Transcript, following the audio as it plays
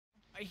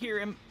I hear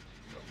him.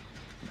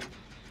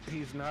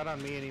 He's not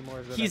on me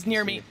anymore. He's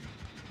near me.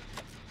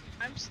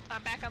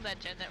 I'm back on that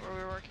gen that we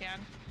were working on.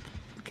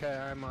 Okay,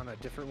 I'm on a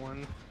different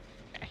one.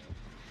 Okay.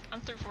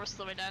 I'm 3/4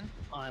 the way done.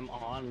 I'm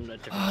on a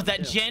different Oh, one that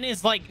too. gen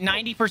is like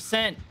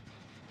 90%,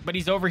 but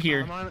he's over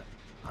here.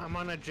 I'm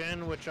on a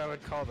gen which I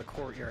would call the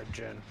courtyard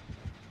gen.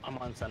 I'm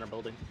on center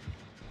building.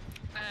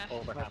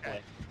 Over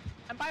halfway.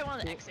 I'm by one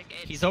of the exit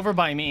gates. He's over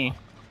by me.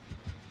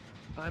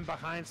 I'm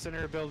behind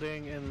center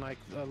building in like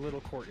a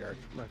little courtyard.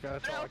 Like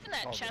that's I'm all gonna I open can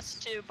that call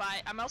chest this. too.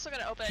 I'm also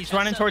gonna open. He's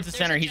running towards the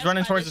center. He's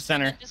running towards the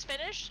center. Just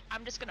finished.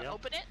 I'm just gonna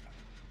open it.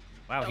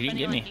 Wow, So he didn't if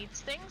get anyone me. needs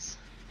things.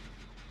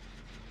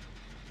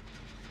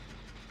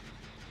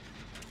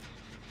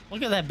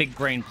 Look at that big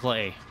brain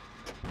play.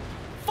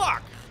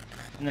 Fuck!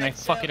 And then I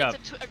fuck it up.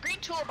 There's a green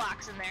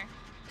toolbox in there.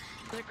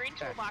 There's a green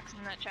toolbox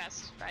in that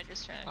chest. I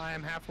just finished. I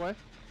am halfway.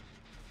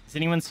 Does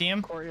anyone see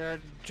him?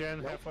 Courtyard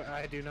gen halfway.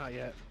 I do not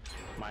yet.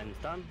 Mine's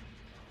done.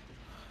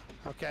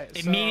 Okay.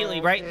 Immediately,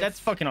 so right? if- That's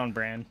fucking on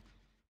brand.